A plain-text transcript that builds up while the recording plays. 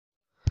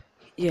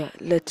Yeah,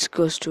 let's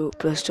go to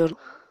Play Store.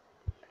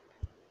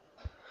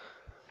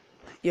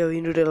 Yeah,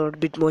 we need to download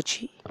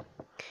Bitmoji.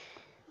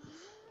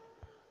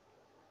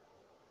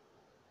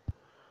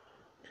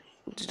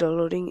 It's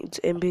downloading. Its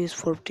MB is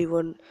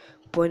 41.83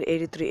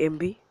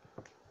 MB.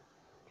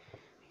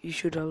 You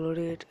should download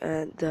it,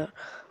 and the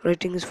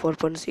rating is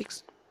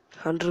 4.6.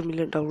 100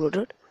 million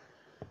downloaded.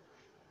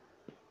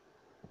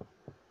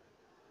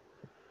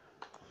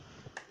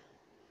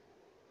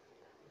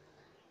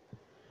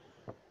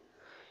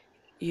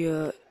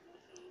 Yeah,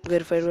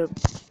 verified by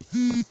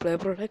Play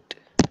product.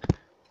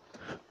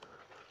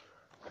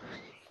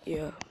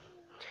 Yeah,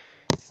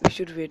 we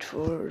should wait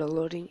for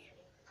downloading.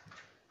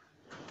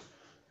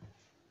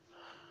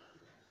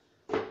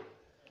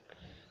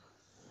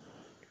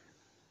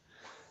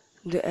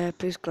 The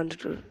app is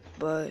conducted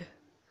by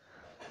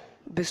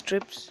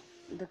Bistrips.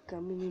 The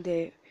company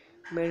they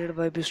made it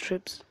by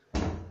Bistrips.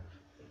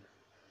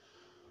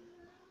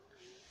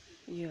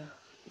 Yeah,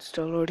 it's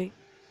downloading.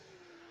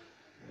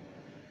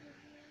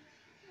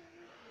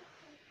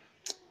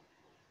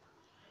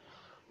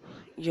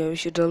 Yeah, we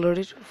should download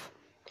it.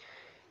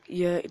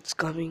 Yeah, it's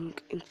coming.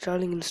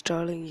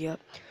 Installing. Yeah,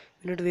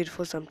 you need to wait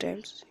for some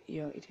times.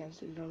 Yeah, it has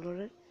been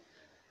downloaded.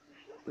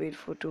 Wait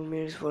for 2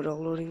 minutes for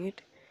downloading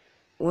it.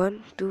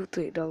 1, 2,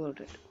 3,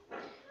 downloaded.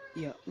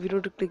 Yeah, we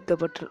need to click the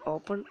button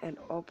open and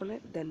open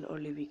it. Then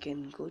only we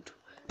can go to.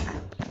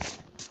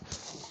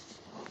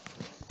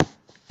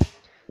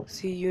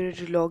 See, you need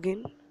to log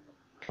in.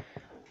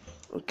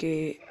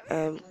 Okay,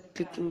 I'm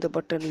clicking the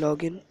button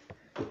login.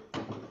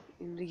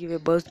 You need to give a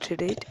birthday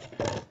date.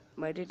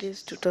 My date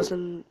is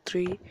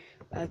 2003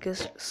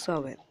 August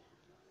 7.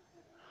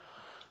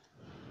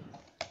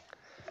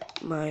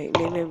 My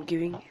name I'm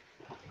giving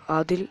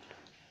Adil.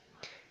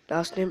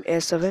 Last name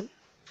A7.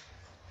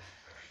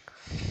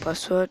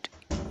 Password.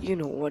 You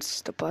know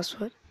what's the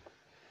password?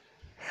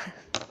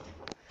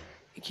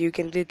 Okay, you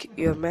can click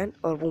your man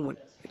or woman.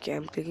 Okay,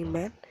 I'm clicking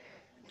man,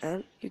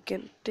 and you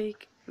can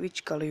take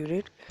which color you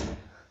need.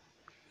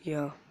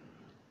 Yeah,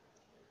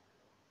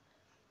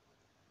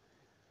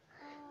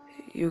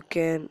 you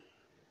can.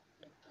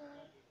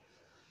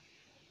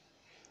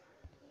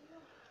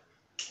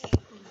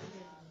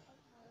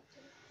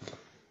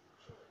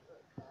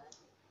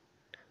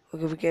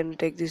 Okay, we can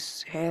take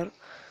this hair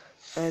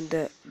and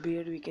the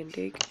beard. We can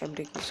take. I'm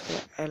taking this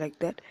hair. I like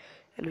that,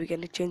 and we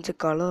can change the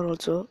color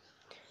also.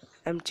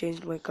 I'm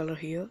changed my color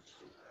here.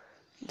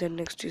 Then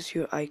next is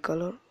your eye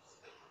color.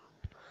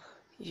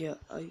 Yeah,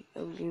 I'm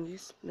giving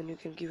this. Then you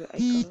can give an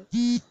eye color.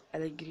 I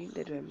like green.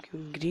 That way I'm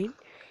giving green,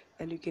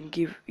 and you can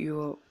give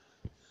your.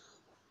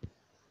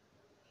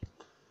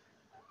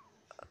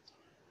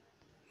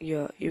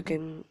 Yeah, you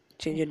can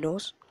change your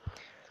nose.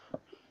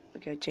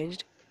 Okay, I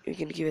changed. You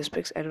can give a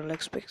specs. I don't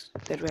like specs.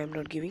 That way I'm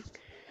not giving.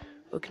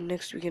 Okay,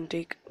 next we can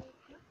take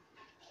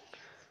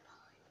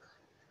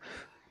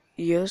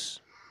ears.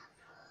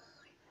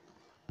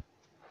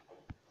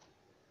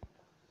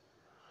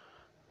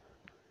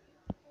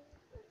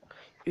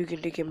 You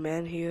can take a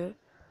man here.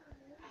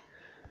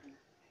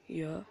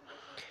 Yeah,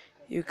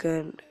 you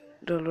can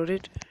download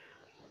it.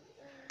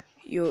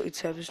 Yo,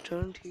 it's have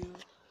turned here.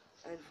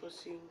 And for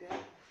seeing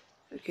that,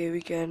 okay,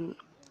 we can.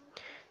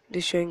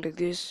 This showing like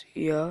this.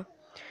 Yeah,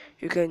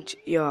 you can.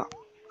 Yeah,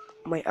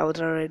 my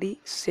avatar ready.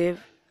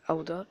 Save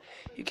avatar.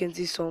 You can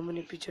see so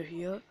many picture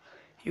here.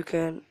 You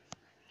can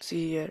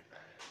see here.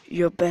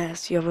 You're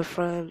best. You're my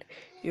friend.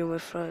 You're my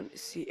friend.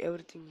 See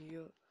everything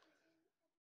here.